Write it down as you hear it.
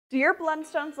Do your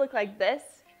Blundstones look like this?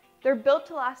 They're built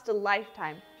to last a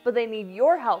lifetime, but they need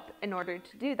your help in order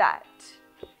to do that.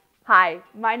 Hi,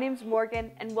 my name's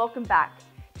Morgan and welcome back.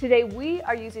 Today we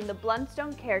are using the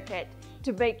Blundstone Care Kit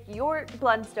to make your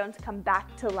Blundstones come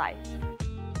back to life.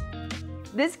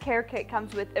 This care kit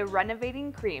comes with a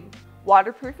renovating cream,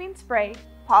 waterproofing spray,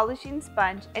 polishing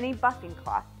sponge, and a buffing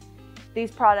cloth.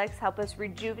 These products help us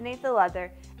rejuvenate the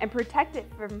leather and protect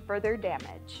it from further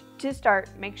damage. To start,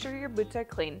 make sure your boots are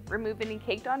clean, remove any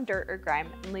caked on dirt or grime,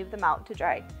 and leave them out to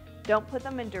dry. Don't put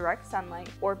them in direct sunlight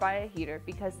or by a heater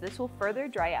because this will further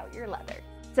dry out your leather.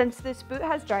 Since this boot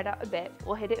has dried out a bit,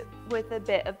 we'll hit it with a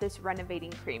bit of this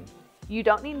renovating cream. You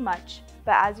don't need much,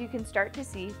 but as you can start to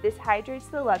see, this hydrates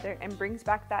the leather and brings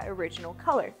back that original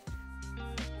color.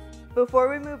 Before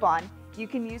we move on, you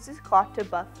can use this cloth to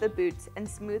buff the boots and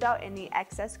smooth out any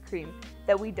excess cream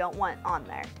that we don't want on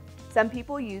there. Some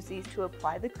people use these to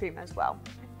apply the cream as well,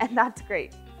 and that's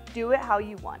great. Do it how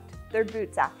you want. They're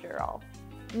boots after all.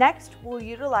 Next, we'll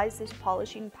utilize this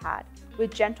polishing pad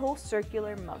with gentle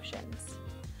circular motions.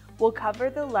 We'll cover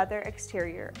the leather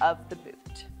exterior of the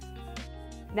boot.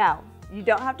 Now, you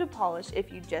don't have to polish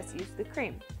if you just use the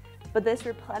cream, but this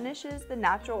replenishes the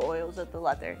natural oils of the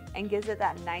leather and gives it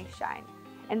that nice shine,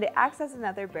 and it acts as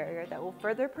another barrier that will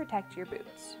further protect your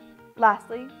boots.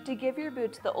 Lastly, to give your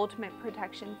boots the ultimate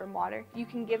protection from water, you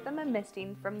can give them a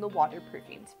misting from the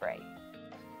waterproofing spray.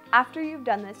 After you've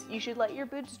done this, you should let your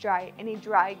boots dry in a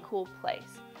dry, cool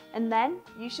place, and then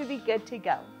you should be good to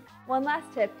go. One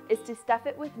last tip is to stuff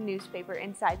it with newspaper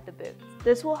inside the boots.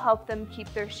 This will help them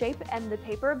keep their shape and the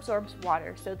paper absorbs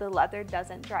water so the leather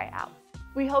doesn't dry out.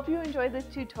 We hope you enjoyed this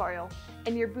tutorial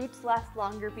and your boots last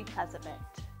longer because of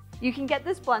it. You can get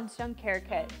this Blundstone Care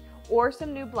Kit or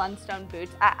some new Blundstone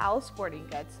boots at Owl Sporting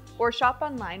Goods or shop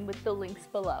online with the links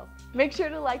below. Make sure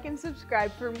to like and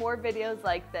subscribe for more videos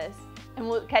like this, and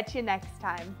we'll catch you next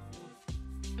time.